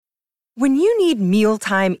When you need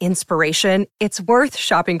mealtime inspiration, it's worth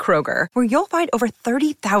shopping Kroger, where you'll find over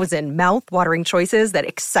 30,000 mouth-watering choices that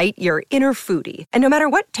excite your inner foodie. And no matter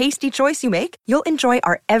what tasty choice you make, you'll enjoy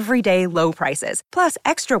our everyday low prices, plus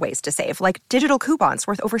extra ways to save, like digital coupons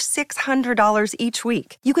worth over $600 each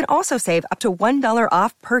week. You can also save up to $1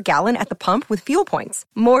 off per gallon at the pump with fuel points.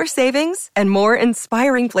 More savings and more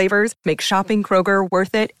inspiring flavors make shopping Kroger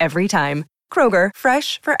worth it every time. Kroger,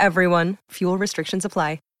 fresh for everyone. Fuel restrictions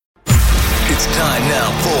apply. It's time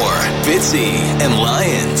now for Fitzy and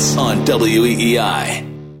Lyons on WEEI.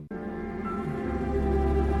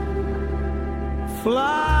 Fly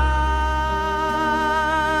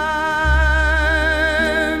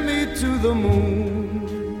me to the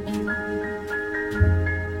moon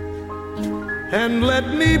and let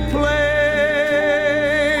me play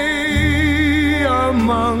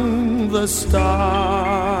among the stars.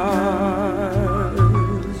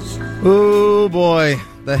 Oh boy.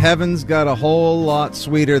 The heavens got a whole lot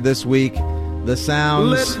sweeter this week. The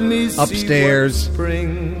sounds upstairs,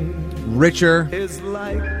 richer,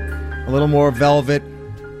 a little more velvet,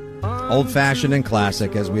 old-fashioned and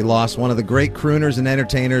classic, as we lost one of the great crooners and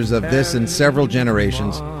entertainers of this and several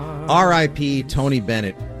generations. R.I.P. Tony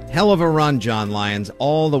Bennett. Hell of a run, John Lyons,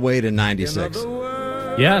 all the way to 96.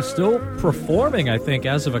 Yeah, still performing, I think,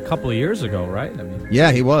 as of a couple of years ago, right? I mean,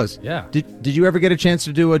 yeah, he was. Yeah. Did you ever get a chance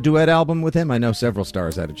to do a duet album with him? I know several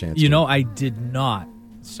stars had a chance. You know, I did not.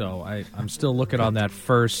 So I'm still looking on that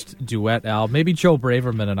first duet album. Maybe Joe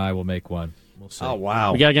Braverman and I will make one. We'll see. Oh,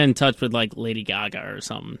 wow. We got to get in touch with, like, Lady Gaga or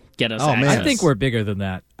something. Get us access. I think we're bigger than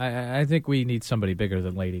that. I think we need somebody bigger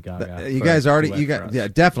than Lady Gaga. You guys already, yeah,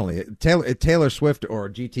 definitely. Taylor Swift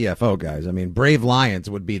or GTFO, guys. I mean, Brave Lions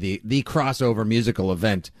would be the crossover musical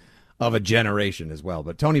event of a generation as well.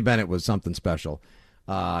 But Tony Bennett was something special.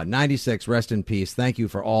 96, rest in peace. Thank you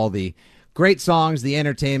for all the great songs, the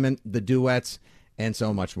entertainment, the duets, and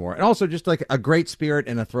so much more. And also just like a great spirit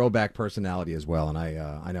and a throwback personality as well. And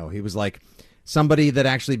I know he was like somebody that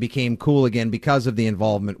actually became cool again because of the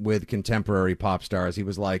involvement with contemporary pop stars. He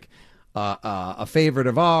was like a favorite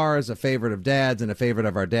of ours, a favorite of Dad's, and a favorite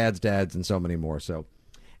of our dad's dads, and so many more. So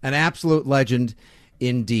an absolute legend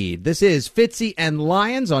indeed. This is Fitzy and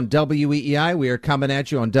Lyons on WEEI. We are coming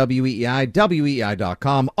at you on WEEI,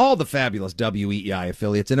 WEEI.com, all the fabulous WEEI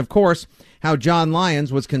affiliates, and of course, how John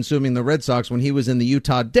Lyons was consuming the Red Sox when he was in the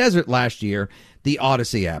Utah desert last year, the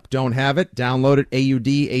Odyssey app. Don't have it? Download it,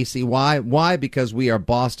 AUDACY. Why? Because we are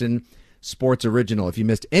Boston Sports Original. If you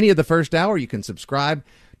missed any of the first hour, you can subscribe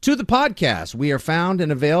to the podcast. We are found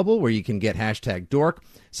and available where you can get hashtag dork,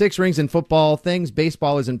 Six Rings and Football Things,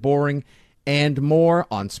 Baseball Isn't Boring, and more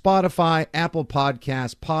on Spotify, Apple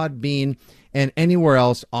Podcasts, Podbean, and anywhere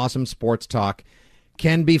else awesome sports talk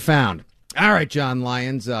can be found. All right, John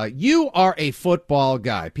Lyons, you are a football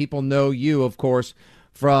guy. People know you, of course,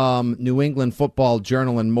 from New England Football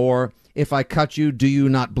Journal and more. If I cut you, do you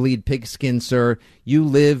not bleed pigskin, sir? You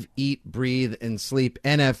live, eat, breathe, and sleep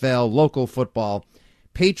NFL, local football,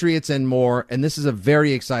 Patriots, and more. And this is a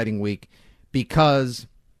very exciting week because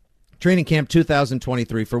Training Camp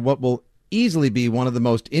 2023 for what will easily be one of the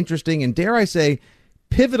most interesting and, dare I say,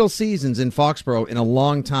 pivotal seasons in Foxborough in a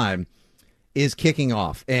long time is kicking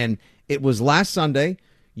off. And it was last Sunday.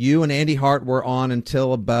 You and Andy Hart were on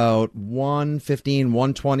until about 1:15,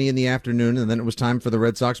 1:20 in the afternoon, and then it was time for the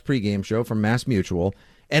Red Sox pregame show from Mass Mutual.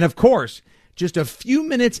 And, of course, just a few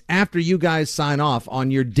minutes after you guys sign off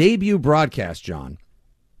on your debut broadcast, John,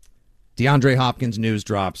 DeAndre Hopkins news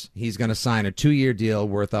drops. He's going to sign a 2-year deal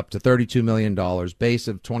worth up to $32 million, base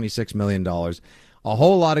of $26 million, a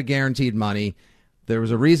whole lot of guaranteed money. There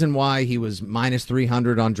was a reason why he was minus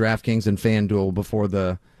 300 on DraftKings and FanDuel before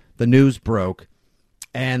the news broke.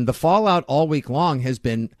 And the fallout all week long has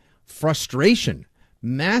been frustration,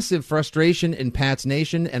 massive frustration in Pats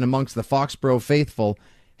Nation and amongst the Foxborough faithful.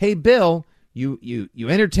 Hey, Bill, you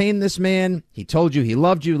entertained this man. He told you he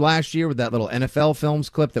loved you last year with that little NFL Films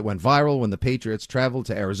clip that went viral when the Patriots traveled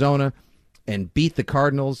to Arizona and beat the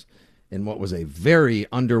Cardinals in what was a very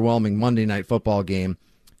underwhelming Monday Night Football game.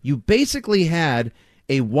 You basically had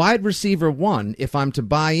a wide receiver one, if I'm to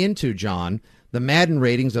buy into, John, the Madden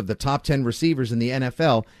ratings of the top 10 receivers in the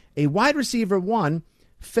NFL, a wide receiver one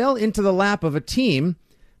fell into the lap of a team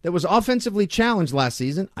that was offensively challenged last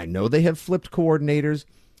season. I know they have flipped coordinators.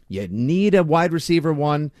 You need a wide receiver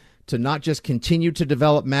one to not just continue to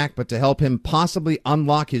develop Mac, but to help him possibly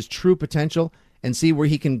unlock his true potential and see where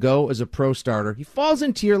he can go as a pro starter. He falls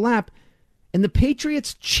into your lap, and the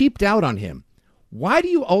Patriots cheaped out on him. Why do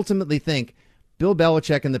you ultimately think Bill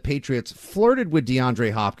Belichick and the Patriots flirted with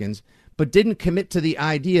DeAndre Hopkins, but didn't commit to the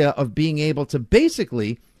idea of being able to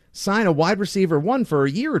basically sign a wide receiver one for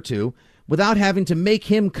a year or two without having to make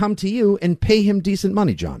him come to you and pay him decent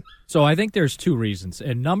money, John? So I think there's two reasons.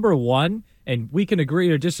 And number one, and we can agree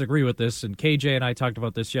or disagree with this, and KJ and I talked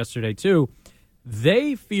about this yesterday too,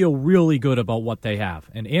 they feel really good about what they have.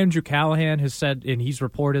 And Andrew Callahan has said, and he's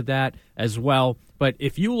reported that as well. But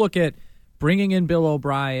if you look at bringing in Bill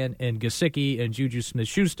O'Brien and Gesicki and Juju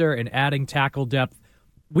Smith-Schuster and adding tackle depth,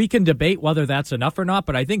 we can debate whether that's enough or not,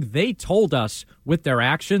 but I think they told us with their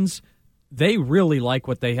actions they really like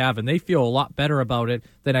what they have, and they feel a lot better about it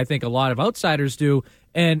than I think a lot of outsiders do.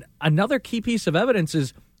 And another key piece of evidence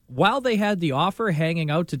is while they had the offer hanging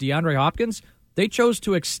out to DeAndre Hopkins, they chose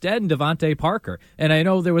to extend Devontae Parker. And I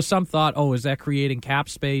know there was some thought, is that creating cap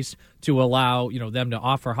space to allow them to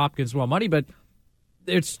offer Hopkins more money? But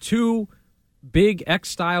it's two big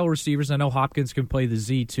X-style receivers. I know Hopkins can play the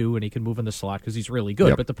Z too, and he can move in the slot because he's really good.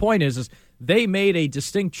 Yep. But the point is they made a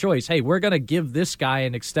distinct choice. Hey, we're going to give this guy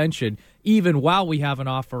an extension even while we have an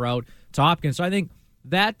offer out to Hopkins. So I think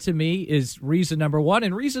that, to me, is reason number one.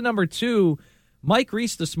 And reason number two, Mike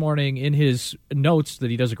Reese this morning in his notes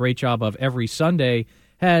that he does a great job of every Sunday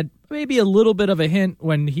had maybe a little bit of a hint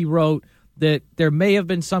when he wrote that there may have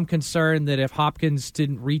been some concern that if Hopkins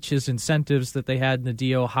didn't reach his incentives that they had in the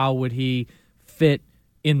deal, how would he fit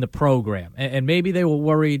in the program? And maybe they were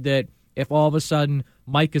worried that if all of a sudden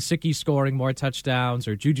Mike Gesicki's scoring more touchdowns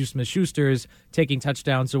or Juju Smith-Schuster is taking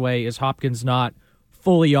touchdowns away, is Hopkins not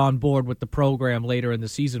fully on board with the program later in the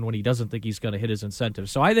season when he doesn't think he's going to hit his incentives?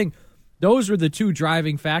 So I think those were the two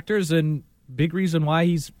driving factors and big reason why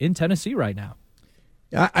he's in Tennessee right now.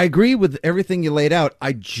 I agree with everything you laid out.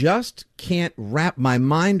 I just can't wrap my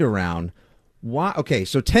mind around why. Okay,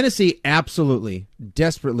 so Tennessee absolutely,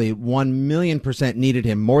 desperately, 1,000,000% needed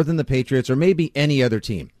him more than the Patriots or maybe any other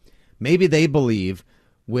team. Maybe they believe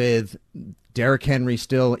with Derrick Henry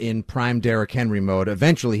still in prime Derrick Henry mode,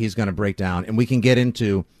 eventually he's going to break down, and we can get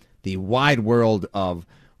into the wide world of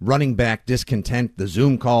running back discontent, the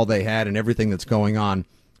Zoom call they had, and everything that's going on,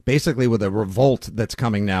 basically with a revolt that's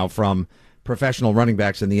coming now from professional running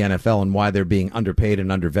backs in the NFL and why they're being underpaid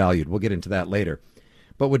and undervalued. We'll get into that later.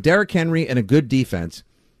 But with Derrick Henry and a good defense,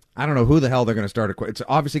 I don't know who the hell they're going to start. It's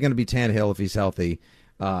obviously going to be Tannehill if he's healthy.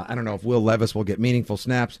 I don't know if Will Levis will get meaningful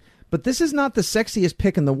snaps. But this is not the sexiest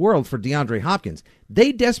pick in the world for DeAndre Hopkins.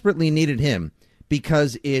 They desperately needed him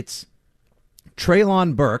because it's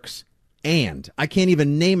Treylon Burks and I can't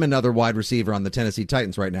even name another wide receiver on the Tennessee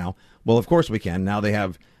Titans right now. Well, of course we can. Now they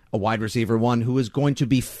have a wide receiver one who is going to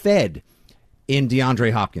be fed in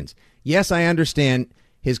DeAndre Hopkins. Yes, I understand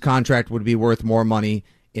his contract would be worth more money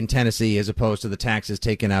in Tennessee as opposed to the taxes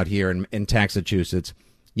taken out here in Massachusetts.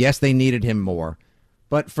 Yes, they needed him more.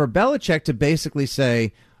 But for Belichick to basically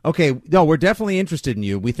say, okay, no, we're definitely interested in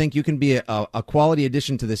you. We think you can be a quality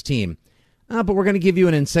addition to this team. But we're going to give you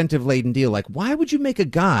an incentive-laden deal. Like, why would you make a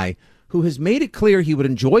guy who has made it clear he would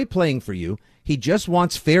enjoy playing for you, he just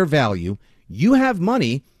wants fair value, you have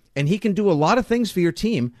money, and he can do a lot of things for your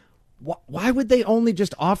team, why would they only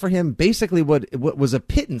just offer him basically what was a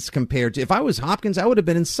pittance compared to, if I was Hopkins, I would have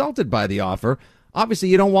been insulted by the offer. Obviously,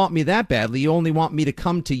 you don't want me that badly. You only want me to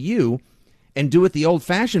come to you and do it the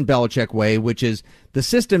old-fashioned Belichick way, which is the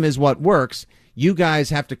system is what works. You guys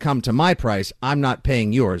have to come to my price. I'm not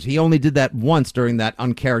paying yours. He only did that once during that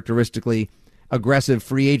uncharacteristically aggressive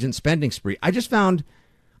free agent spending spree. I found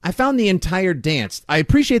the entire dance. I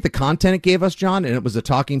appreciate the content it gave us, John, and it was a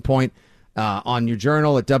talking point on your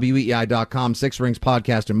journal at weei.com, Six Rings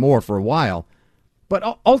Podcast, and more for a while.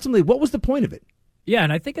 But ultimately, what was the point of it? Yeah,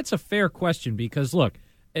 and I think it's a fair question because, look,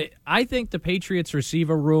 I think the Patriots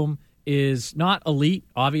receiver room is not elite,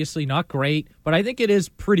 obviously not great, but I think it is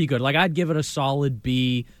pretty good. Like, I'd give it a solid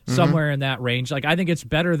B, somewhere in that range. Like, I think it's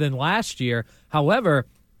better than last year. However,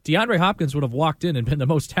 DeAndre Hopkins would have walked in and been the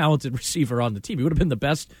most talented receiver on the team. He would have been the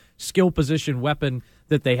best skill position weapon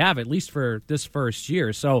that they have, at least for this first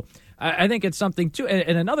year. So I think it's something, too.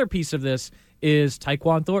 And another piece of this is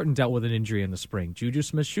Tyquan Thornton dealt with an injury in the spring. Juju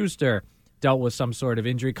Smith-Schuster dealt with some sort of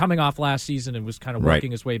injury coming off last season and was kind of working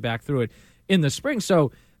his way back through it in the spring.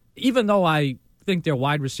 So even though I think their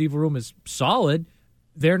wide receiver room is solid,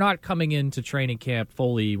 they're not coming into training camp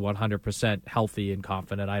fully 100% healthy and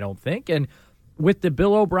confident, I don't think. And with the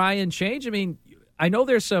Bill O'Brien change, I mean, I know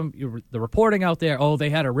there's the reporting out there, they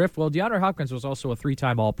had a rift. Well, DeAndre Hopkins was also a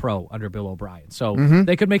 3-time All-Pro under Bill O'Brien, so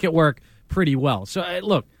they could make it work pretty well. So,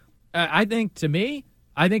 look, I think, to me,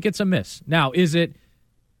 I think it's a miss. Now, does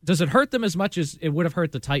it hurt them as much as it would have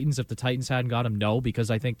hurt the Titans if the Titans hadn't got him? No,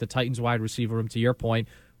 because I think the Titans wide receiver room, to your point,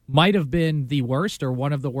 might have been the worst or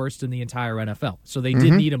one of the worst in the entire NFL. So they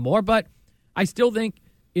did need him more, but I still think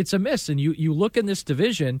it's a miss. And you look in this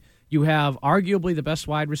division, You have arguably the best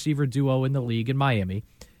wide receiver duo in the league in Miami.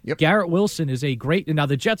 Yep. Garrett Wilson is a great – now,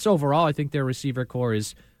 the Jets overall, I think their receiver core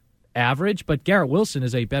is average, but Garrett Wilson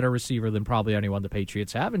is a better receiver than probably anyone the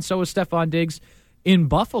Patriots have, and so is Stephon Diggs in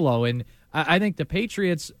Buffalo. And I think the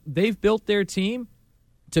Patriots, they've built their team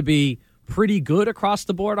to be pretty good across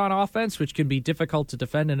the board on offense, which can be difficult to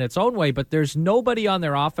defend in its own way, but there's nobody on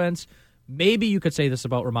their offense. Maybe you could say this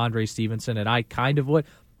about Ramondre Stevenson, and I kind of would,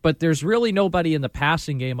 but there's really nobody in the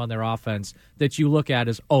passing game on their offense that you look at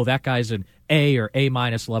as, oh, that guy's an A or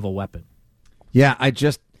A-minus level weapon. Yeah,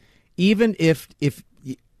 even if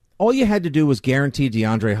all you had to do was guarantee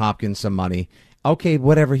DeAndre Hopkins some money, okay,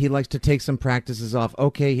 whatever, he likes to take some practices off,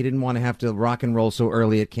 okay, he didn't want to have to rock and roll so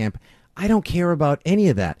early at camp. I don't care about any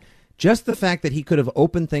of that. Just the fact that he could have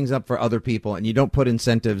opened things up for other people, and you don't put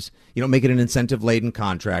incentives, you don't make it an incentive-laden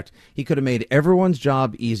contract. He could have made everyone's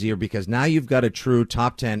job easier because now you've got a true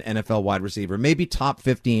top 10 NFL wide receiver, maybe top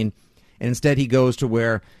 15, and instead he goes to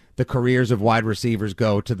where the careers of wide receivers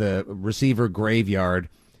go, to the receiver graveyard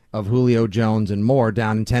of Julio Jones and more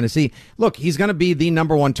down in Tennessee. Look, he's going to be the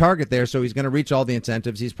number one target there, so he's going to reach all the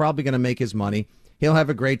incentives. He's probably going to make his money. He'll have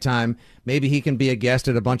a great time. Maybe he can be a guest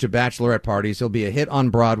at a bunch of bachelorette parties. He'll be a hit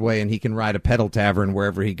on Broadway, and he can ride a pedal tavern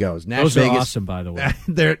wherever he goes. Those are awesome, by the way.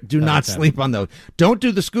 Do not sleep on those. Don't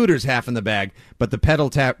do the scooters half in the bag, but the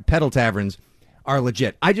pedal taverns are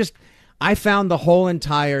legit. I found the whole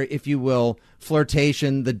entire, if you will,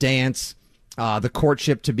 flirtation, the dance, the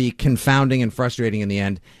courtship to be confounding and frustrating in the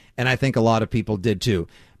end, and I think a lot of people did too.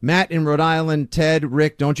 Matt in Rhode Island, Ted,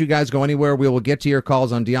 Rick, don't you guys go anywhere. We will get to your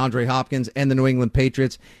calls on DeAndre Hopkins and the New England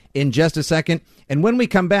Patriots in just a second. And when we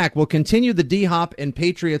come back, we'll continue the D-Hop and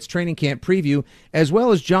Patriots training camp preview, as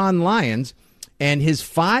well as John Lyons and his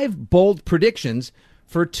 5 bold predictions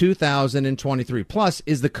for 2023. Plus,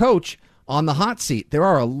 is the coach on the hot seat? There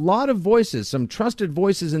are a lot of voices, some trusted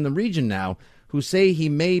voices in the region now, who say he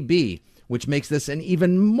may be, which makes this an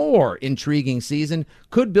even more intriguing season.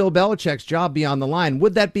 Could Bill Belichick's job be on the line?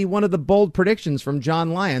 Would that be one of the bold predictions from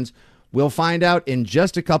John Lyons? We'll find out in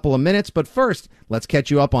just a couple of minutes. But first, let's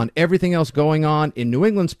catch you up on everything else going on in New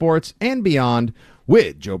England sports and beyond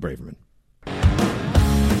with Joe Braverman.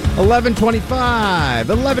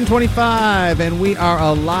 11:25, and we are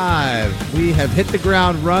alive. We have hit the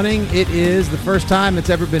ground running. It is the first time it's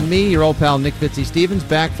ever been me, your old pal Nick Fitzy-Stevens,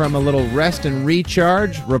 back from a little rest and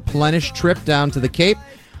recharge, replenish trip down to the Cape,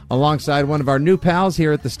 alongside one of our new pals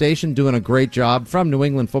here at the station, doing a great job from New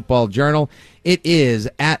England Football Journal. It is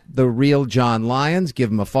at The Real John Lyons.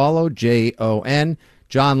 Give him a follow, Jon.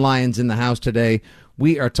 John Lyons in the house today.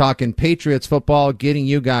 We are talking Patriots football, getting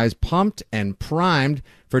you guys pumped and primed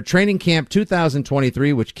for Training Camp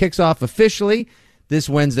 2023, which kicks off officially this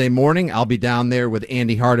Wednesday morning. I'll be down there with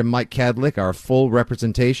Andy Hart and Mike Kadlick, our full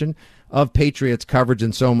representation of Patriots coverage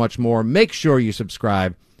and so much more. Make sure you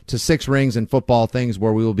subscribe to Six Rings and Football Things,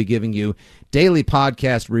 where we will be giving you daily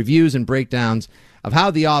podcast reviews and breakdowns of how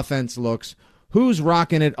the offense looks, who's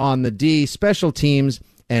rocking it on the D, special teams,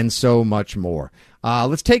 and so much more.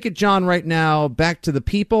 Let's take it, John, right now, back to the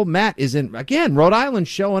people. Matt is in, again, Rhode Island,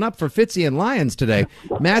 showing up for Fitzy and Lyons today.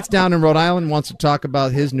 Matt's down in Rhode Island, wants to talk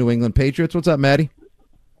about his New England Patriots. What's up, Matty?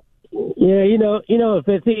 Yeah, you know,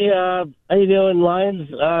 Fitzy, how you doing, Lyons?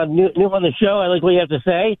 New on the show. I like what you have to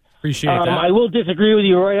say. Appreciate that. I will disagree with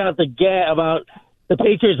you right out the gate about the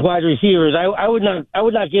Patriots wide receivers. I would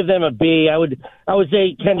not give them a B. I would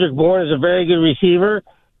say Kendrick Bourne is a very good receiver.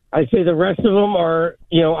 I'd say the rest of them are,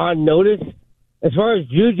 on notice. As far as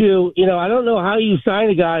Juju, I don't know how you sign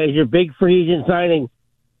a guy as your big free agent signing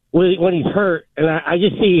when he's hurt, and I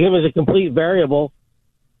just see him as a complete variable.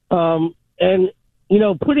 And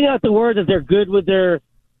putting out the word that they're good with their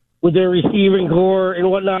receiving core and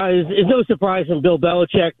whatnot is no surprise from Bill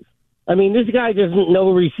Belichick. I mean, this guy doesn't know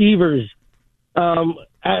receivers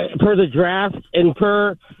per the draft and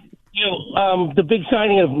per the big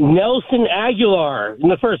signing of Nelson Aguilar in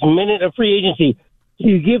the first minute of free agency.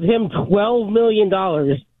 You give him $12 million,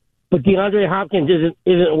 but DeAndre Hopkins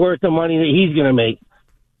isn't worth the money that he's going to make.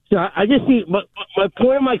 So I just see. But my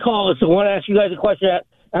point of my call is to want to ask you guys a question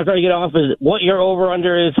after I get off: is what your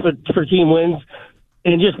over/under is for team wins,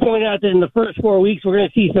 and just point out that in the first 4 weeks we're going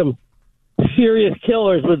to see some serious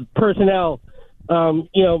killers with personnel.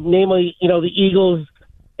 Namely, the Eagles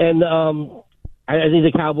and I think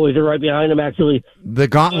the Cowboys are right behind them, actually. The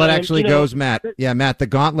gauntlet goes, Matt. Yeah, Matt, the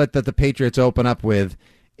gauntlet that the Patriots open up with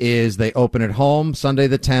is they open at home Sunday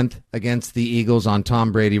the 10th against the Eagles on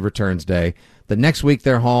Tom Brady Returns Day. The next week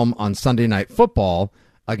they're home on Sunday Night Football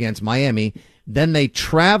against Miami. Then they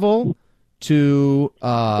travel to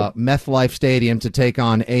MetLife Stadium to take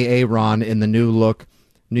on Ron in the new look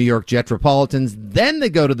New York Jetropolitans. Then they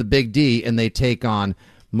go to the Big D and they take on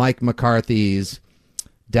Mike McCarthy's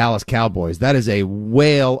Dallas Cowboys. That is a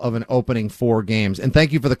whale of an opening 4 games. And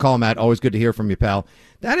thank you for the call, Matt. Always good to hear from you, pal.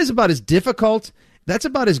 That is about as difficult. That's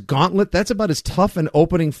about as gauntlet. That's about as tough an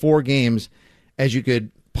opening 4 games as you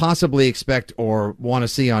could possibly expect or want to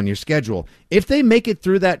see on your schedule. If they make it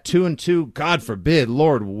through that 2-2, God forbid,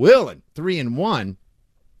 Lord willing, 3-1,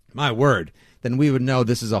 my word, then we would know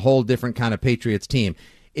this is a whole different kind of Patriots team.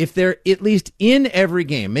 If they're at least in every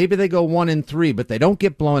game, maybe they go 1-3, but they don't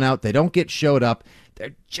get blown out, they don't get showed up,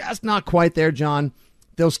 they're just not quite there, John,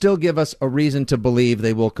 they'll still give us a reason to believe.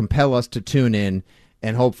 They will compel us to tune in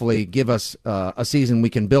and hopefully give us a season we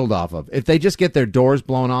can build off of. If they just get their doors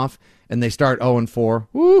blown off and they start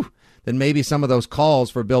 0-4, then maybe some of those calls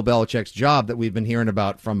for Bill Belichick's job that we've been hearing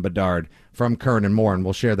about from Bedard, from Kern and more, and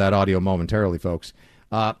we'll share that audio momentarily, folks.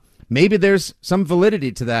 Maybe there's some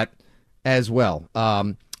validity to that as well.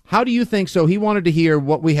 How do you think? So he wanted to hear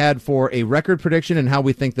what we had for a record prediction and how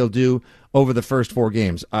we think they'll do over the first 4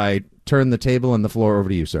 games. I turn the table and the floor over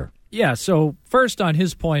to you, sir. Yeah, so first on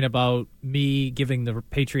his point about me giving the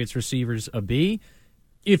Patriots receivers a B,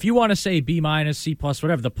 if you want to say B-, C+,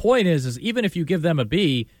 whatever, the point is even if you give them a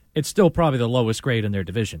B, it's still probably the lowest grade in their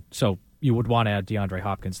division. So you would want to add DeAndre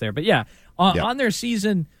Hopkins there. But yeah, on their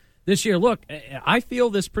season this year, look, I feel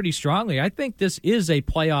this pretty strongly. I think this is a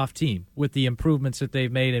playoff team with the improvements that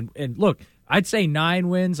they've made. And look, I'd say 9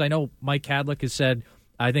 wins. I know Mike Kadlick has said,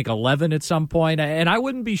 I think 11 at some point. And I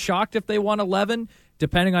wouldn't be shocked if they won 11,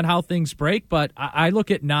 depending on how things break. But I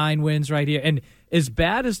look at 9 wins right here. And as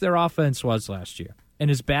bad as their offense was last year,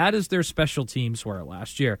 and as bad as their special teams were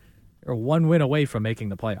last year, they're 1 win away from making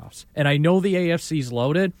the playoffs. And I know the AFC's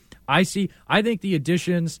loaded. I think the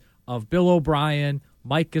additions of Bill O'Brien,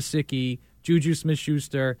 Mike Gesicki, Juju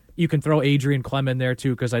Smith-Schuster, you can throw Adrian Clem in there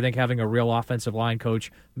too, because I think having a real offensive line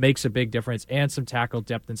coach makes a big difference, and some tackle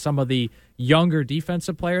depth, and some of the younger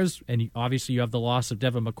defensive players, and obviously you have the loss of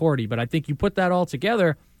Devin McCourty, but I think you put that all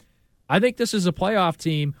together, I think this is a playoff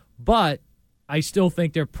team, but I still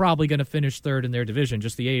think they're probably going to finish 3rd in their division.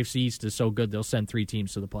 Just the AFC East is so good, they'll send 3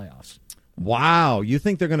 teams to the playoffs. Wow, you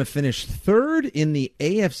think they're going to finish 3rd in the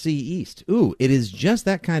AFC East? Ooh, it is just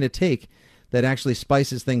that kind of take that actually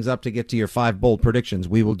spices things up to get to your 5 bold predictions.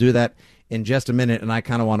 We will do that in just a minute, and I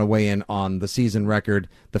kind of want to weigh in on the season record,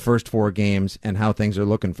 the first 4 games, and how things are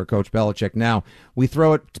looking for Coach Belichick. Now, we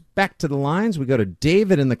throw it back to the lines. We go to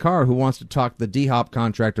David in the car who wants to talk the D-Hop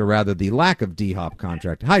contract, or rather the lack of D-Hop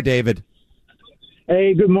contract. Hi, David.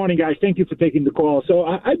 Hey, good morning, guys. Thank you for taking the call. So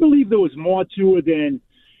I believe there was more to it than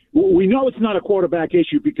 – we know it's not a quarterback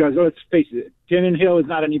issue because, let's face it, Tannehill is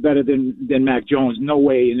not any better than Mac Jones. No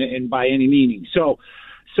way, and by any meaning. So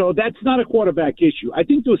that's not a quarterback issue. I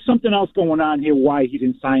think there was something else going on here why he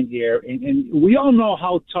didn't sign here. And we all know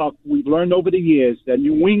how tough we've learned over the years that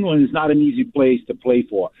New England is not an easy place to play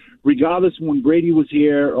for. Regardless when Brady was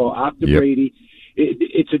here or after Brady,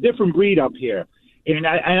 it's a different breed up here. And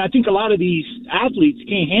I think a lot of these athletes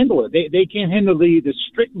can't handle it. They can't handle the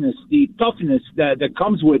strictness, the toughness that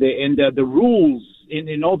comes with it, and the rules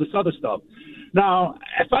and all this other stuff. Now,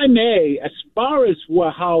 if I may, as far as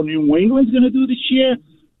how New England's going to do this year,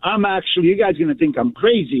 you guys are going to think I'm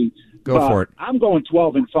crazy. Go for it. I'm going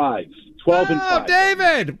 12-5. 12-5. Oh,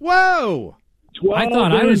 David! Whoa! I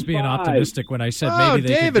thought I was being optimistic when I said maybe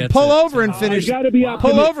they could get pull over and finish.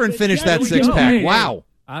 Pull over and finish that 6-pack. Wow.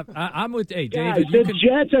 I'm with David. Guys, the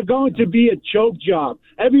Jets are going to be a choke job.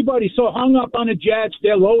 Everybody's so hung up on the Jets.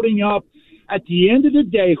 They're loading up. At the end of the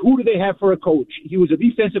day, who do they have for a coach? He was a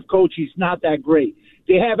defensive coach. He's not that great.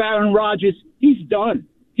 They have Aaron Rodgers. He's done.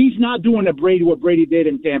 He's not doing what Brady did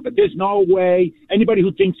in Tampa. There's no way. Anybody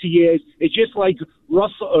who thinks he is, it's just like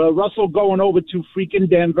Russell going over to freaking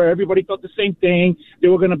Denver. Everybody thought the same thing. They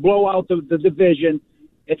were going to blow out the division.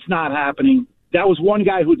 It's not happening. That was one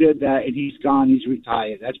guy who did that, and he's gone. He's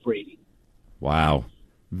retired. That's Brady. Wow.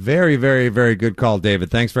 Very, very, very good call, David.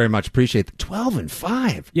 Thanks very much. Appreciate the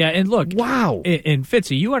 12-5. Yeah, and look. Wow. And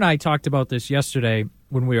Fitzy, you and I talked about this yesterday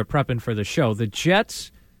when we were prepping for the show. The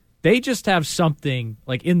Jets, they just have something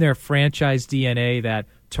like in their franchise DNA, that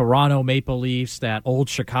Toronto Maple Leafs, that old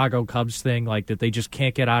Chicago Cubs thing, like that they just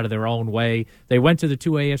can't get out of their own way. They went to the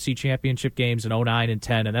 2 AFC championship games in 2009 and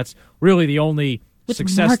 10, and that's really the only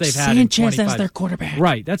success Mark they've had Sanchez in 25. as their quarterback.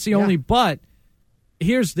 Right, that's the only. But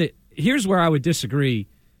here's where I would disagree.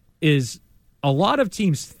 Is a lot of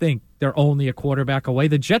teams think they're only a quarterback away.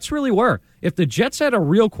 The Jets really were. If the Jets had a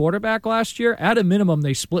real quarterback last year, at a minimum,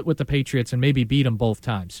 they split with the Patriots and maybe beat them both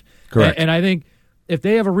times. Correct. And I think if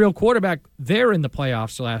they have a real quarterback, they're in the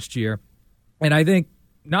playoffs last year. And I think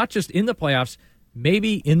not just in the playoffs,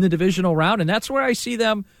 maybe in the divisional round. And that's where I see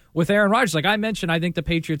them with Aaron Rodgers. Like I mentioned, I think the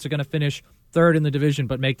Patriots are going to finish third in the division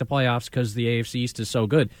but make the playoffs because the AFC East is so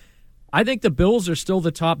good. I think the Bills are still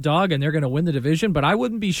the top dog and they're going to win the division, but I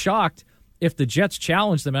wouldn't be shocked if the Jets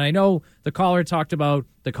challenge them. And I know the caller talked about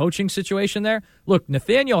the coaching situation there. Look,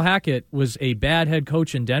 Nathaniel Hackett was a bad head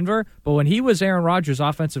coach in Denver, but when he was Aaron Rodgers'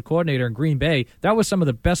 offensive coordinator in Green Bay, that was some of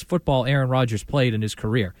the best football Aaron Rodgers played in his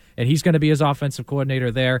career. And he's going to be his offensive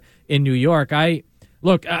coordinator there in New York.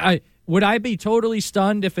 Would I be totally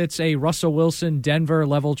stunned if it's a Russell Wilson Denver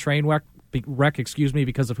level train wreck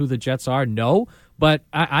because of who the Jets are? No, but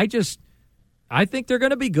I think they're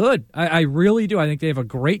going to be good. I really do. I think they have a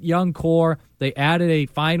great young core. They added a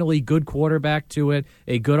finally good quarterback to it,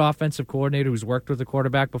 a good offensive coordinator who's worked with the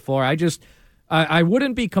quarterback before. I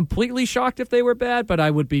wouldn't be completely shocked if they were bad, but I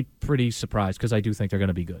would be pretty surprised because I do think they're going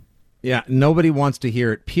to be good. Yeah, nobody wants to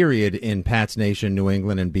hear it, period, in Pats Nation, New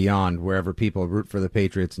England, and beyond, wherever people root for the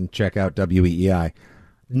Patriots and check out WEEI.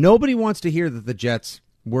 Nobody wants to hear that the Jets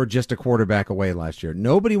were just a quarterback away last year.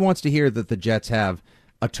 Nobody wants to hear that the Jets have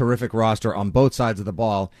a terrific roster on both sides of the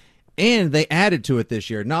ball, and they added to it this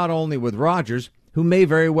year, not only with Rodgers, who may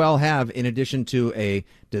very well have, in addition to a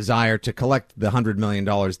desire to collect the $100 million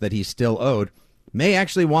that he's still owed, may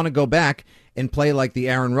actually want to go back and play like the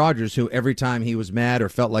Aaron Rodgers who every time he was mad or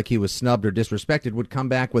felt like he was snubbed or disrespected would come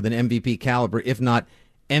back with an MVP caliber, if not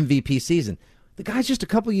MVP season. The guy's just a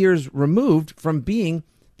couple years removed from being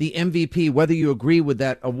the MVP, whether you agree with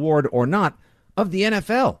that award or not, of the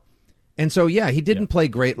NFL. And so, yeah, he didn't play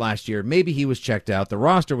great last year. Maybe he was checked out. The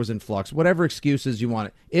roster was in flux. Whatever excuses you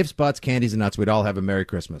want. Ifs, buts, candies, and nuts, we'd all have a Merry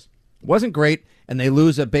Christmas. Wasn't great, and they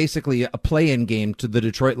lose basically a play-in game to the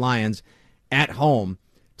Detroit Lions at home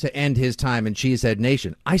to end his time in Cheesehead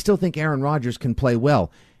Nation. I still think Aaron Rodgers can play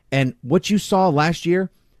well. And what you saw last year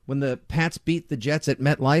when the Pats beat the Jets at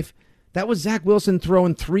MetLife, that was Zach Wilson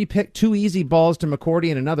throwing two easy balls to McCourty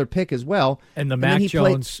and another pick as well. And Mac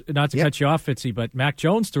Jones, not to cut you off, Fitzy, but Mac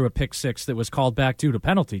Jones threw a pick six that was called back due to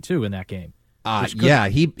penalty, too, in that game.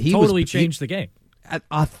 He totally changed the game.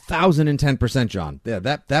 1,010%, John. Yeah,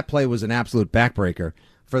 that play was an absolute backbreaker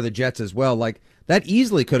for the Jets as well. Like, that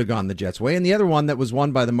easily could have gone the Jets' way. And the other one that was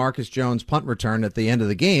won by the Marcus Jones punt return at the end of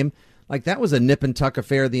the game, like that was a nip and tuck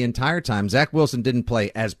affair the entire time. Zach Wilson didn't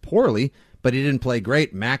play as poorly, but he didn't play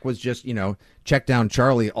great. Mac was just, check down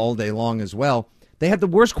Charlie all day long as well. They had the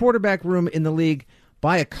worst quarterback room in the league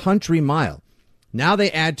by a country mile. Now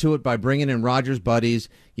they add to it by bringing in Rodgers' buddies.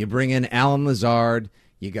 You bring in Alan Lazard.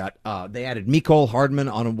 You got they added Mecole Hardman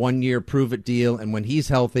on a 1-year prove-it deal, and when he's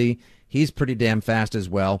healthy, he's pretty damn fast as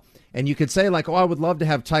well. And you could say, like, I would love to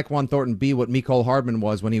have Tyquan Thornton be what Mecole Hardman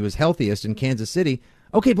was when he was healthiest in Kansas City.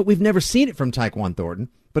 Okay, but we've never seen it from Tyquan Thornton.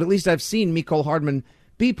 But at least I've seen Mecole Hardman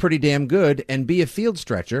be pretty damn good and be a field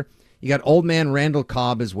stretcher. You got old man Randall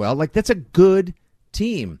Cobb as well. Like, that's a good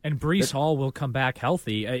team. And Breece Hall will come back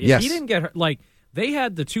healthy. Yes. He didn't get hurt. Like, they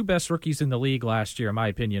had the two best rookies in the league last year, in my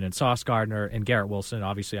opinion, and Sauce Gardner and Garrett Wilson.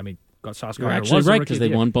 Obviously, I mean, Sauce Gardner actually was right because they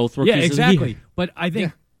won both rookies. Yeah, exactly. But I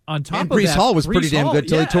think on top and of Breece that, Hall was pretty damn good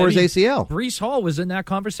till he tore his ACL. Breece Hall was in that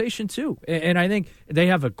conversation too, and I think they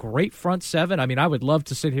have a great front seven. I mean, I would love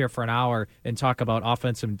to sit here for an hour and talk about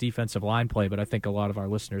offensive and defensive line play, but I think a lot of our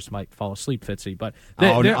listeners might fall asleep, Fitzy. But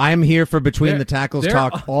I'm here for between the tackles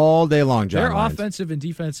talk all day long, John. Their offensive and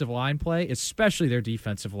defensive line play, especially their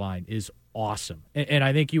defensive line, is awesome, and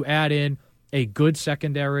I think you add in a good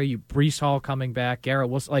secondary, Breece Hall coming back, Garrett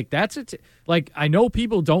Wilson, like that's it. Like, I know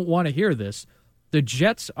people don't want to hear this. The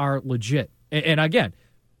Jets are legit. And again,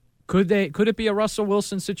 could it be a Russell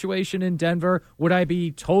Wilson situation in Denver? Would I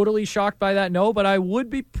be totally shocked by that? No, but I would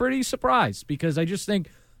be pretty surprised because I just think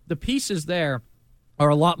the pieces there are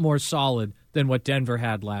a lot more solid than what Denver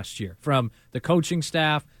had last year, from the coaching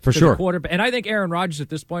staff to the quarterback. And I think Aaron Rodgers at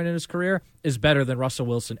this point in his career is better than Russell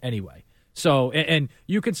Wilson anyway. So, and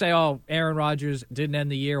you could say, Aaron Rodgers didn't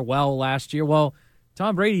end the year well last year. Well,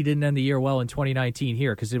 Tom Brady didn't end the year well in 2019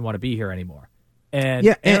 here because he didn't want to be here anymore. And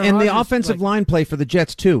the offensive line play for the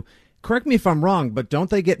Jets, too. Correct me if I'm wrong, but don't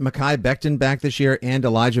they get Mekhi Becton back this year and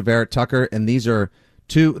Elijah Barrett-Tucker? And these are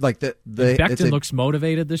two, like the Becton looks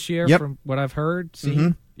motivated this year from what I've heard.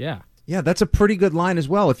 Mm-hmm. Yeah, that's a pretty good line as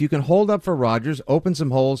well. If you can hold up for Rodgers, open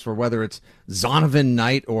some holes for whether it's Zonovan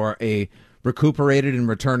Knight or a recuperated and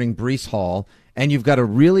returning Breece Hall, and you've got a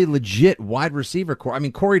really legit wide receiver core. I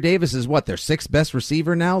mean, Corey Davis is their sixth best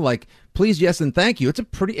receiver now? Like, please, yes, and thank you. It's a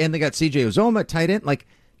pretty, and they got CJ Uzomah at tight end. Like,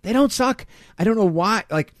 they don't suck. I don't know why.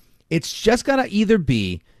 Like, it's just got to either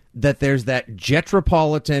be that there's that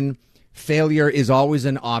Jetropolitan failure is always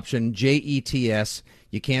an option, Jets.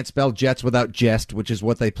 You can't spell Jets without jest, which is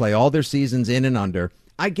what they play all their seasons in and under.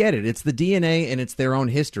 I get it. It's the DNA and it's their own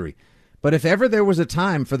history. But if ever there was a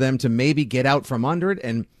time for them to maybe get out from under it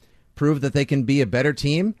and prove that they can be a better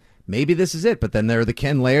team, maybe this is it. But then there are the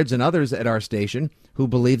Ken Lairds and others at our station who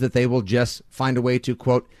believe that they will just find a way to,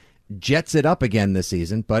 quote, Jets it up again this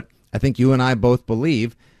season. But I think you and I both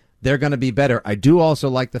believe they're going to be better. I do also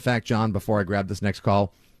like the fact, John, before I grab this next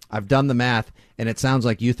call, I've done the math, and it sounds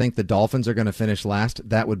like you think the Dolphins are going to finish last.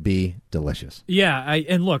 That would be delicious. Yeah,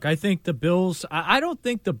 I think the Bills, I don't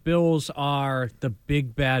think the Bills are the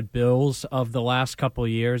big bad Bills of the last couple of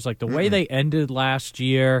years. Like the way they ended last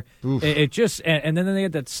year, it just, and then they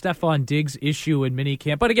had that Stephon Diggs issue in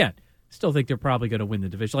minicamp. But again, still think they're probably going to win the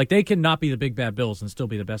division. Like they cannot be the big bad Bills and still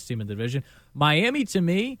be the best team in the division. Miami, to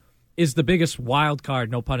me, is the biggest wild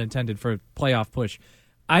card, no pun intended, for playoff push.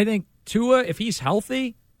 I think Tua, if he's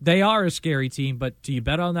healthy, they are a scary team, but do you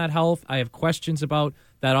bet on that health? I have questions about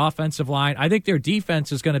that offensive line. I think their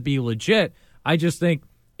defense is going to be legit. I just think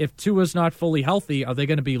if Tua's not fully healthy, are they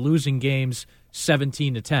going to be losing games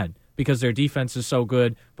 17-10 because their defense is so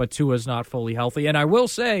good, but Tua's not fully healthy? And I will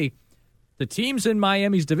say the teams in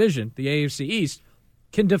Miami's division, the AFC East,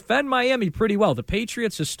 can defend Miami pretty well. The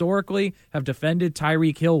Patriots historically have defended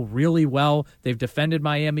Tyreek Hill really well. They've defended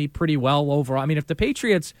Miami pretty well overall. I mean, if the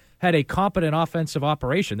Patriots had a competent offensive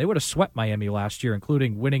operation, they would have swept Miami last year,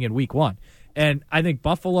 including winning in week 1. And I think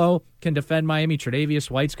Buffalo can defend Miami.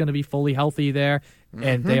 Tre'Davious White's going to be fully healthy there,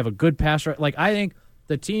 and they have a good pass rush. Like, I think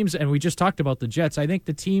the teams, and we just talked about the Jets, I think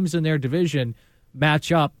the teams in their division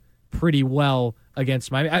match up pretty well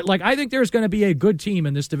against Miami. I think there's going to be a good team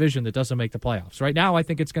in this division that doesn't make the playoffs. Right now, I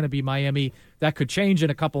think it's going to be Miami. That could change in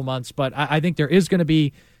a couple months, but I think there is going to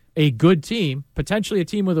be a good team, potentially a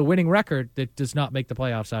team with a winning record that does not make the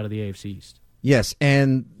playoffs out of the AFC East. Yes,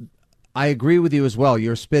 and I agree with you as well.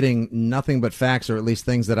 You're spitting nothing but facts, or at least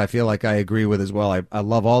things that I feel like I agree with as well. I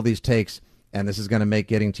love all these takes, and this is going to make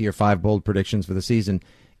getting to your 5 bold predictions for the season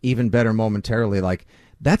even better momentarily. Like,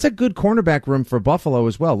 that's a good cornerback room for Buffalo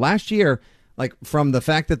as well. Last year, like, from the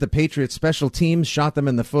fact that the Patriots special teams shot them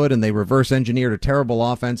in the foot and they reverse engineered a terrible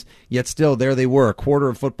offense, yet still there they were, a quarter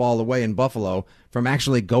of football away in Buffalo from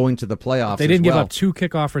actually going to the playoffs. They didn't give up 2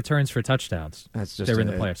 kickoff returns for touchdowns. That's just they're in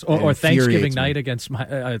the playoffs. Or Thanksgiving night against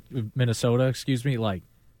Minnesota, like,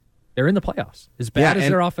 they're in the playoffs. As bad as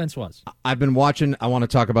their offense was. I've been watching, I want to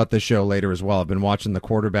talk about this show later as well. I've been watching the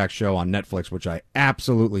quarterback show on Netflix, which I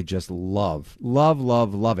absolutely just love.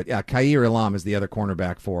 Love it. Yeah, Khair Elam is the other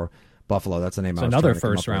cornerback for Buffalo. That's the name I was another trying to come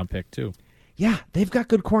up first-round with. pick, too. Yeah, they've got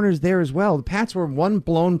good corners there as well. The Pats were one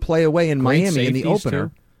blown play away in Great Miami in the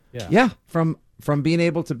opener. Yeah, from being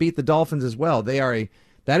able to beat the Dolphins as well.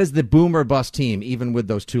 That is the boom or bust team, even with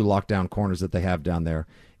those 2 lockdown corners that they have down there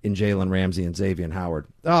in Jalen Ramsey and Xavier Howard.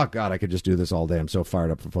 Oh, God, I could just do this all day. I'm so fired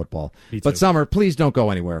up for football. But, Summer, please don't go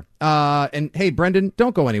anywhere. And, hey, Brendan,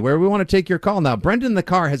 don't go anywhere. We want to take your call now. Brendan in the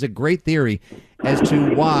car has a great theory as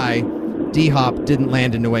to why D-Hop didn't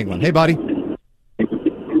land in New England. Hey, buddy.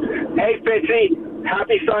 Hey, Fitzy.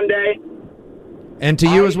 Happy Sunday. And to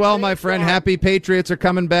you as well, my friend. Happy Patriots are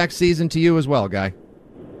coming back season to you as well, guy.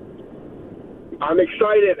 I'm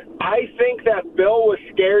excited. I think that Bill was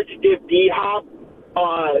scared to give D-Hop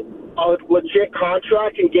a legit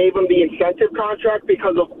contract and gave him the incentive contract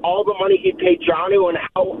because of all the money he paid Jonnu and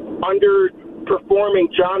how underperforming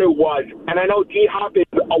Jonnu was. And I know D-Hop is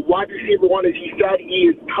a wide receiver 1, as he said. He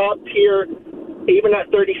is top tier. Even at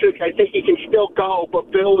 36, I think he can still go, but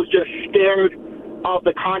Bill was just scared of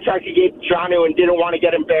the contract he gave Jonnu and didn't want to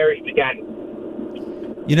get embarrassed again.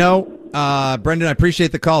 You know, Brendan, I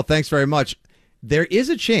appreciate the call. Thanks very much. There is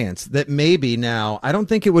a chance that maybe now, I don't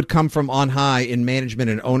think it would come from on high in management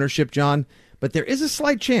and ownership, John, but there is a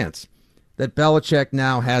slight chance that Belichick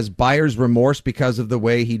now has buyer's remorse because of the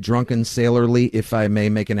way he drunken sailorly, if I may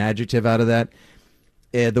make an adjective out of that,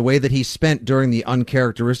 the way that he spent during the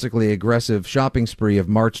uncharacteristically aggressive shopping spree of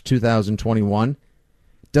March 2021.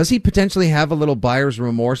 Does he potentially have a little buyer's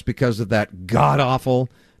remorse because of that god-awful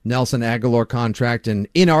Nelson Aguilar contract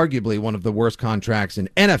and inarguably one of the worst contracts in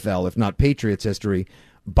NFL, if not Patriots history,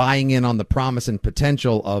 buying in on the promise and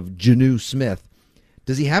potential of Jonnu Smith?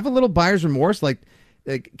 Does he have a little buyer's remorse? Like,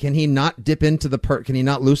 can he not dip into can he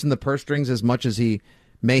not loosen the purse strings as much as he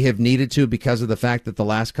may have needed to because of the fact that the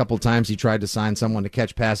last couple times he tried to sign someone to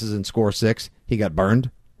catch passes and score 6, he got burned?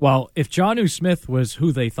 Well, if Jonnu Smith was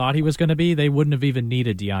who they thought he was going to be, they wouldn't have even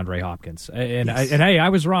needed DeAndre Hopkins. And hey, I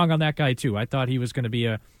was wrong on that guy, too. I thought he was going to be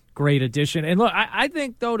a great addition. And look, I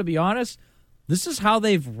think, though, to be honest, this is how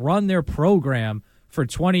they've run their program for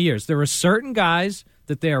 20 years. There are certain guys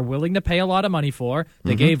that they are willing to pay a lot of money for.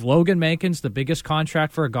 They gave Logan Mankins the biggest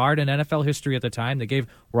contract for a guard in NFL history at the time. They gave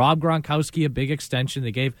Rob Gronkowski a big extension.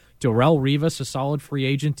 They gave Darrelle Revis a solid free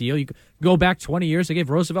agent deal. You go back 20 years, they gave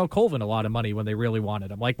Roosevelt Colvin a lot of money when they really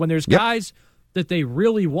wanted him. Like when there's guys that they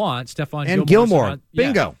really want, Stephon Gilmore.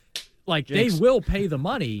 Bingo. Like Jinx. They will pay the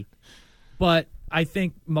money, but I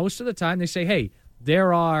think most of the time they say, hey,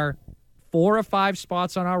 there are 4 or 5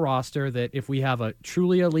 spots on our roster that if we have a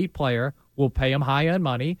truly elite player, we'll pay him high-end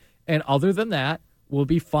money. And other than that, we'll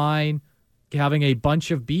be fine having a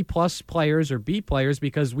bunch of B-plus players or B players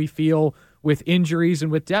because we feel with injuries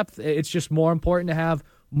and with depth, it's just more important to have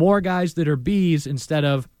more guys that are Bs instead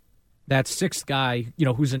of that 6th guy,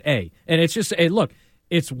 who's an A. And it's just, look,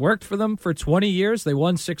 it's worked for them for 20 years. They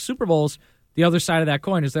won 6 Super Bowls. The other side of that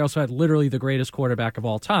coin is they also had literally the greatest quarterback of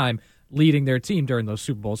all time leading their team during those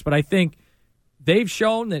Super Bowls. But I think they've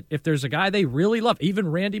shown that if there's a guy they really love,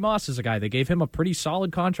 even Randy Moss is a guy, they gave him a pretty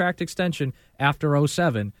solid contract extension after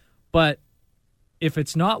 2007. But if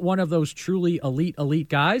it's not one of those truly elite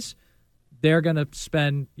guys, they're going to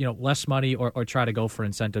spend less money or try to go for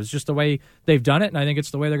incentives. Just the way they've done it, and I think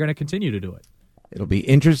it's the way they're going to continue to do it. It'll be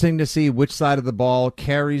interesting to see which side of the ball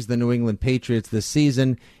carries the New England Patriots this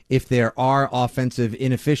season. If there are offensive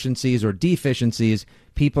inefficiencies or deficiencies,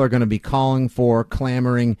 people are going to be calling for,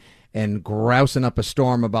 clamoring, and grousing up a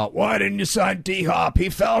storm about, why didn't you sign D-Hop? He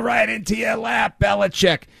fell right into your lap,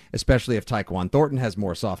 Belichick. Especially if Tyquan Thornton has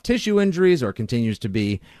more soft tissue injuries or continues to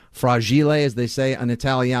be fragile, as they say in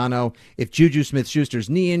Italiano. If Juju Smith-Schuster's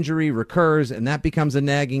knee injury recurs and that becomes a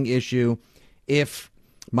nagging issue. If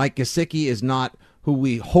Mike Gesicki is not who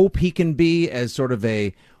we hope he can be as sort of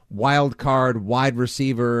a wild card, wide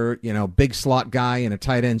receiver, big slot guy in a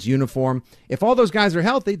tight end's uniform. If all those guys are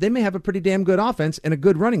healthy, they may have a pretty damn good offense and a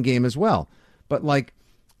good running game as well. But,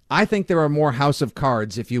 I think there are more house of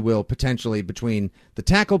cards, if you will, potentially between the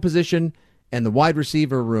tackle position and the wide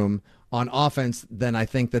receiver room on offense than I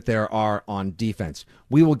think that there are on defense.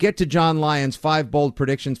 We will get to John Lyons' 5 bold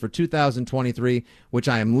predictions for 2023, which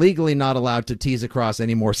I am legally not allowed to tease across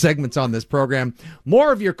any more segments on this program.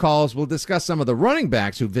 More of your calls. We'll discuss some of the running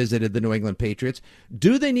backs who visited the New England Patriots.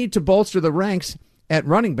 Do they need to bolster the ranks at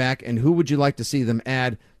running back, and who would you like to see them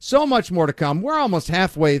add? So much more to come. We're almost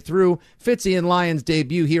halfway through Fitzy and Lyons'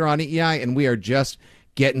 debut here on EEI, and we are just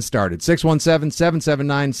getting started.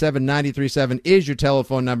 617-779-7937 is your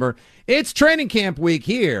telephone number. It's training camp week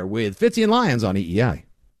here with Fitzy and Lyons on EEI.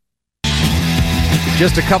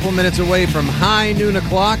 Just a couple minutes away from high noon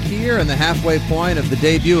o'clock here and the halfway point of the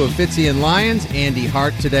debut of Fitzy and Lyons. Andy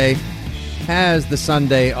Hart today has the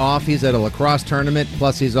Sunday off. He's at a lacrosse tournament,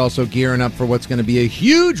 plus he's also gearing up for what's going to be a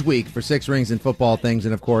huge week for Six Rings and football things,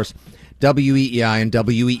 and of course WEEI and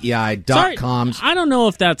WEEI.com. I don't know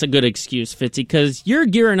if that's a good excuse, Fitzy, because you're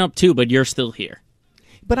gearing up too, but you're still here.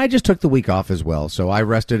 But I just took the week off as well, so I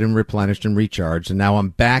rested and replenished and recharged, and now I'm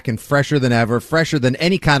back and fresher than ever, fresher than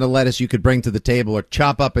any kind of lettuce you could bring to the table or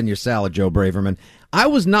chop up in your salad, Joe Braverman. I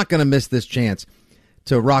was not going to miss this chance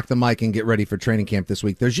to rock the mic and get ready for training camp this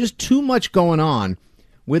week. There's just too much going on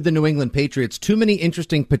with the New England Patriots, too many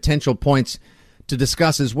interesting potential points to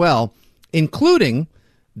discuss as well, including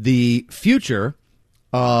the future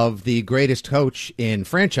of the greatest coach in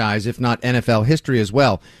franchise, if not NFL history as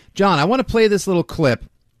well. John, I want to play this little clip.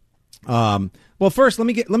 Well, first, let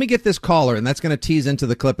me get this caller, and that's going to tease into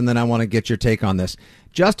the clip, and then I want to get your take on this.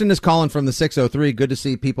 Justin is calling from the 603. Good to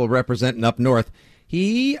see people representing up north.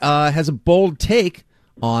 He has a bold take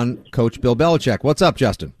on Coach Bill Belichick. What's up,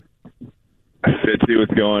 Justin? Fitzy,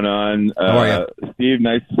 what's going on? How are you? Steve,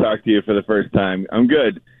 nice to talk to you for the first time. I'm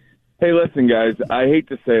good. Hey, listen, guys, I hate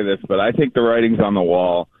to say this, but I think the writing's on the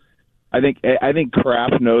wall. I think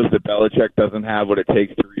Kraft knows that Belichick doesn't have what it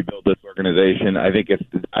takes to rebuild this organization. I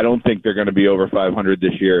don't think they're going to be over 500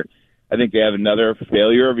 this year. I think they have another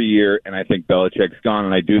failure of a year, and I think Belichick's gone,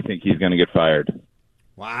 and I do think he's going to get fired.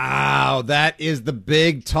 Wow, that is the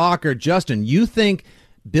big talker. Justin, you think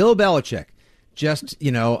Bill Belichick, just,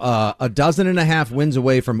 a dozen and a half wins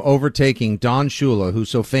away from overtaking Don Shula, who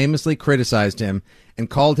so famously criticized him and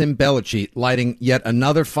called him Belichick, lighting yet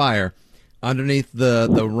another fire underneath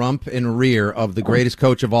the rump and rear of the greatest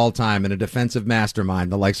coach of all time and a defensive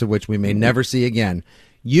mastermind, the likes of which we may never see again.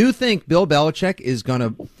 You think Bill Belichick is going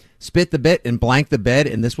to spit the bit and blank the bed,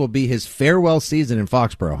 and this will be his farewell season in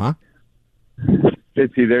Foxborough, huh?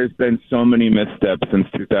 Fitzy, there's been so many missteps since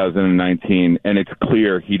 2019, and it's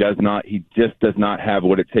clear he just does not have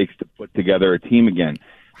what it takes to put together a team again.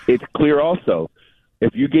 It's clear also,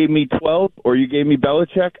 if you gave me 12 or you gave me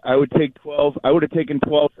Belichick, I would take 12. I would have taken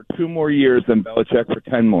 12 for 2 more years than Belichick for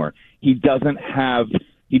 10 more. He doesn't have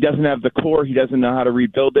He doesn't have the core. He doesn't know how to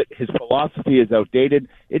rebuild it. His philosophy is outdated.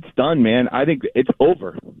 It's done, man. I think it's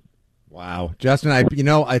over. Wow. Justin,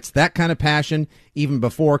 it's that kind of passion even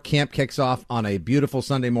before camp kicks off on a beautiful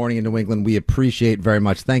Sunday morning in New England. We appreciate very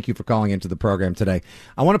much. Thank you for calling into the program today.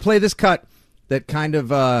 I want to play this cut that kind of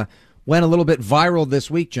went a little bit viral this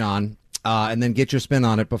week, John, and then get your spin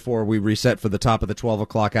on it before we reset for the top of the 12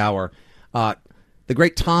 o'clock hour. The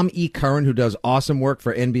great Tom E. Curran, who does awesome work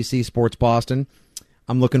for NBC Sports Boston.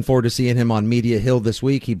 I'm looking forward to seeing him on Media Hill this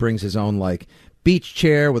week. He brings his own, beach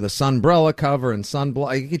chair with a sunbrella cover and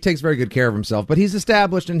sunblock. He takes very good care of himself, but he's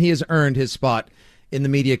established and he has earned his spot in the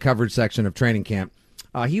media coverage section of training camp.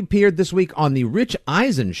 He appeared this week on the Rich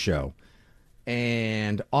Eisen show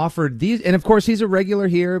and offered these. And, of course, he's a regular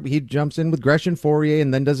here. He jumps in with Gresham Fourier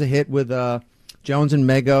and then does a hit with Jones and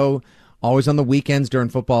Mego, always on the weekends during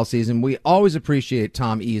football season. We always appreciate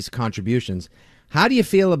Tom E.'s contributions. How do you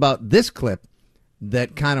feel about this clip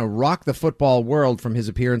that kind of rocked the football world from his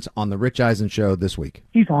appearance on the Rich Eisen show this week?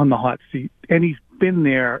 He's on the hot seat, and he's been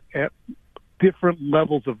there at different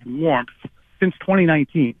levels of warmth since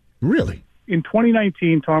 2019. Really? In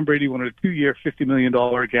 2019, Tom Brady wanted a 2-year, $50 million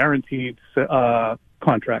guaranteed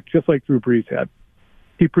contract, just like Drew Brees had.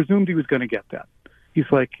 He presumed he was going to get that. He's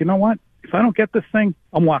like, you know what? If I don't get this thing,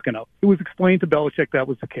 I'm walking out. It was explained to Belichick that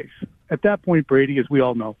was the case. At that point, Brady, as we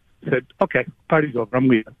all know, said, okay, party's over. I'm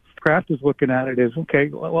leaving. Kraft is looking at it as, okay,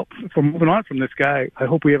 well, if we're moving on from this guy, I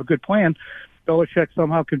hope we have a good plan. Belichick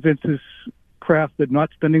somehow convinces Kraft that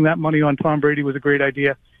not spending that money on Tom Brady was a great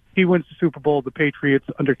idea. He wins the Super Bowl. The Patriots,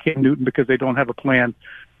 under Cam Newton, because they don't have a plan,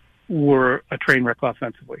 were a train wreck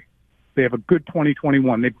offensively. They have a good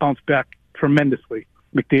 2021. They bounced back tremendously.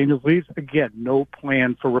 McDaniels leaves. Again, no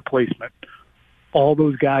plan for replacement. All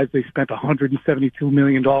those guys they spent $172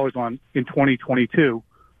 million on in 2022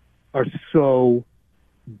 are so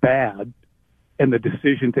bad, and the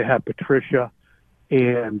decision to have Patricia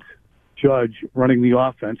and Judge running the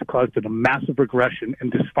offense caused it a massive regression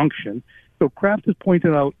and dysfunction. So Kraft has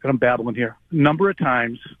pointed out, and I'm battling here, a number of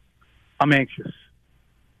times, I'm anxious.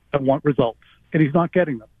 I want results, and he's not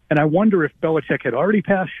getting them. And I wonder if Belichick had already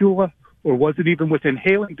passed Shula, or was it even within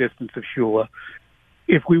hailing distance of Shula,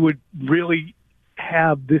 if we would really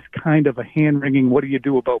have this kind of a hand-wringing, what do you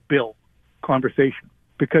do about Bill conversation?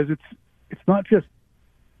 Because it's not just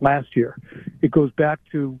last year. It goes back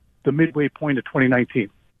to the midway point of 2019.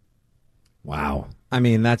 Wow. I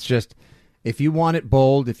mean, that's just, if you want it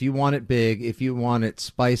bold, if you want it big, if you want it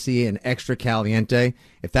spicy and extra caliente,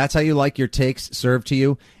 if that's how you like your takes served to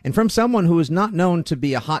you, and from someone who is not known to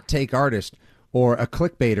be a hot take artist or a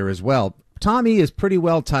clickbaiter as well, Tommy is pretty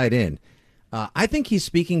well tied in. I think he's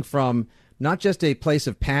speaking from not just a place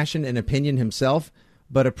of passion and opinion himself,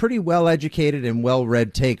 but a pretty well-educated and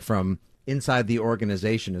well-read take from inside the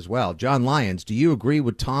organization as well. John Lyons, do you agree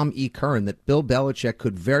with Tom E. Curran that Bill Belichick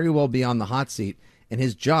could very well be on the hot seat and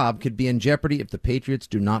his job could be in jeopardy if the Patriots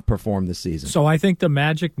do not perform this season? So I think the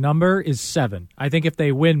magic number is 7. I think if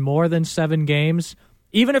they win more than 7 games,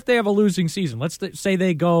 even if they have a losing season, let's say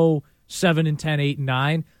they go 7-10,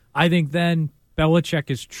 8-9, I think then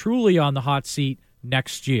Belichick is truly on the hot seat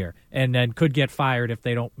next year and then could get fired if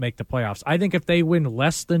they don't make the playoffs. I think if they win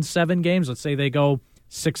less than 7 games, let's say they go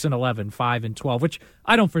 6-11, 5-12, which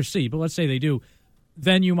I don't foresee, but let's say they do,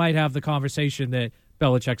 then you might have the conversation that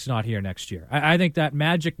Belichick's not here next year. I think that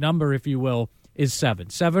magic number, if you will, is 7.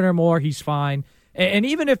 7 or more, he's fine. And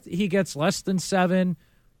even if he gets less than 7,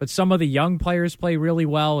 but some of the young players play really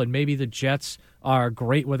well, and maybe the Jets are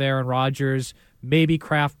great with Aaron Rodgers, maybe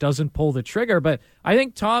Kraft doesn't pull the trigger. But I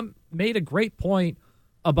think Tom made a great point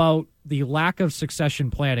about the lack of succession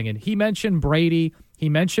planning. And he mentioned Brady, he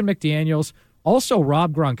mentioned McDaniels, also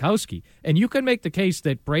Rob Gronkowski. And you can make the case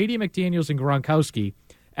that Brady, McDaniels, and Gronkowski,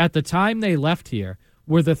 at the time they left here,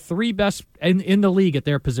 were the 3 best in the league at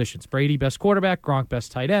their positions. Brady, best quarterback, Gronk,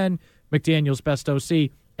 best tight end, McDaniels, best OC.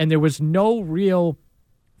 And there was no real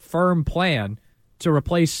firm plan to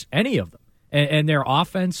replace any of them. And their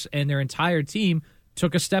offense and their entire team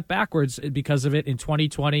took a step backwards because of it in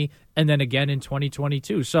 2020 and then again in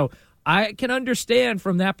 2022. So I can understand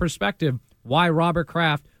from that perspective why Robert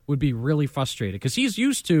Kraft would be really frustrated, because he's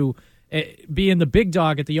used to being the big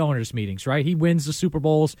dog at the owners' meetings, right? He wins the Super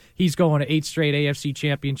Bowls. He's going to 8 straight AFC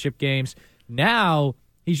championship games. Now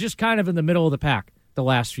he's just kind of in the middle of the pack the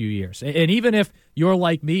last few years. And even if you're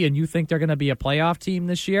like me and you think they're going to be a playoff team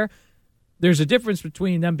this year, there's a difference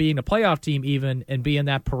between them being a playoff team even and being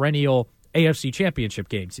that perennial AFC championship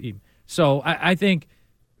game team. So I think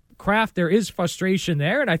Kraft, there is frustration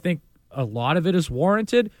there, and I think a lot of it is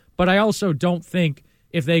warranted, but I also don't think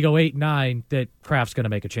if they go 8-9 that Kraft's going to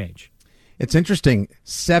make a change. It's interesting.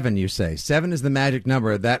 7, you say. 7 is the magic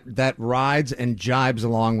number. That rides and jibes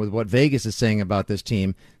along with what Vegas is saying about this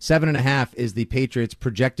team. 7.5 is the Patriots'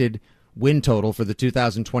 projected win total for the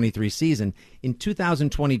 2023 season. In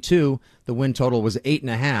 2022, the win total was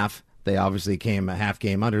 8.5. They obviously came a half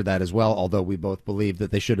game under that as well, although we both believe that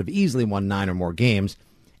they should have easily won 9 or more games.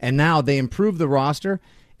 And now they improve the roster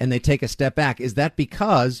and they take a step back. Is that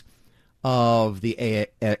because of the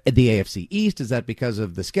AFC East? Is that because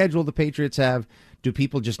of the schedule the Patriots have? Do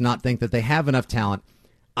people just not think that they have enough talent?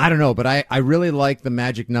 I don't know, but I really like the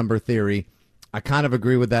magic number theory. I kind of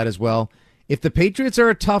agree with that as well. If the Patriots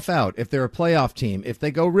are a tough out, if they're a playoff team, if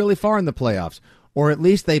they go really far in the playoffs, or at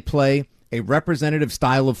least they play a representative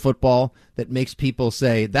style of football that makes people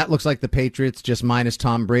say, that looks like the Patriots just minus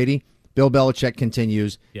Tom Brady, Bill Belichick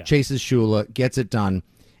continues, chases Shula, gets it done,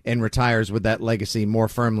 and retires with that legacy more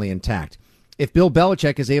firmly intact. If Bill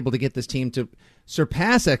Belichick is able to get this team to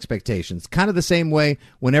surpass expectations, kind of the same way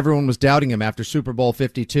when everyone was doubting him after Super Bowl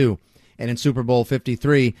 52, and in Super Bowl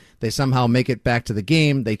 53, they somehow make it back to the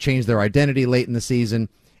game, they change their identity late in the season,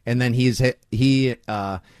 and then he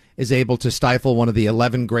is able to stifle one of the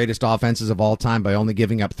 11 greatest offenses of all time by only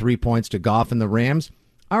giving up 3 points to Goff and the Rams,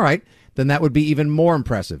 all right, then that would be even more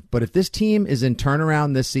impressive. But if this team is in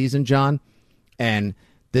turnaround this season, John, and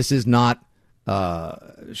this is not,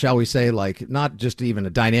 shall we say, like not just even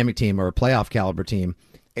a dynamic team or a playoff caliber team,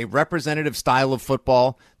 a representative style of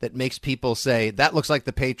football that makes people say, that looks like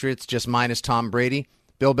the Patriots just minus Tom Brady,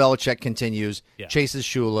 Bill Belichick continues, chases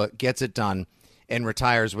Shula, gets it done, and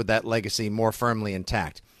retires with that legacy more firmly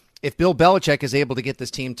intact. If Bill Belichick is able to get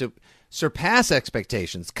this team to surpass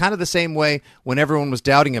expectations, kind of the same way when everyone was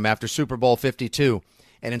doubting him after Super Bowl 52,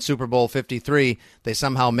 and in Super Bowl 53, they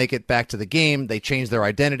somehow make it back to the game, they change their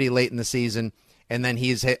identity late in the season, and then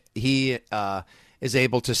he is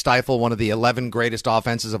able to stifle one of the 11 greatest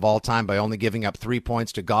offenses of all time by only giving up 3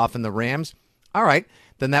 points to Goff and the Rams, all right,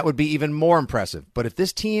 then that would be even more impressive. But if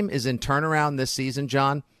this team is in turnaround this season,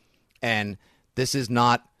 John, and this is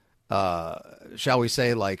not, shall we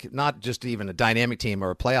say, like not just even a dynamic team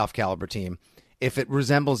or a playoff caliber team, if it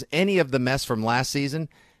resembles any of the mess from last season,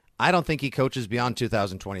 I don't think he coaches beyond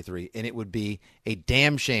 2023, and it would be a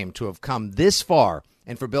damn shame to have come this far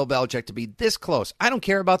and for Bill Belichick to be this close. I don't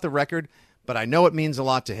care about the record, but I know it means a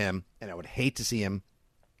lot to him, and I would hate to see him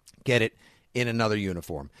get it in another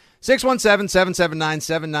uniform.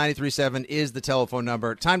 617-779-7937 is the telephone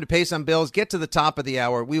number. Time to pay some bills. Get to the top of the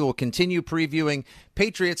hour. We will continue previewing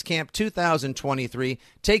Patriots Camp 2023.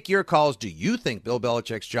 Take your calls. Do you think Bill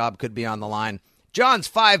Belichick's job could be on the line? John's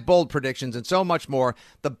 5 bold predictions and so much more.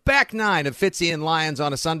 The back nine of Fitzy and Lyons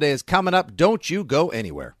on a Sunday is coming up. Don't you go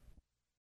anywhere.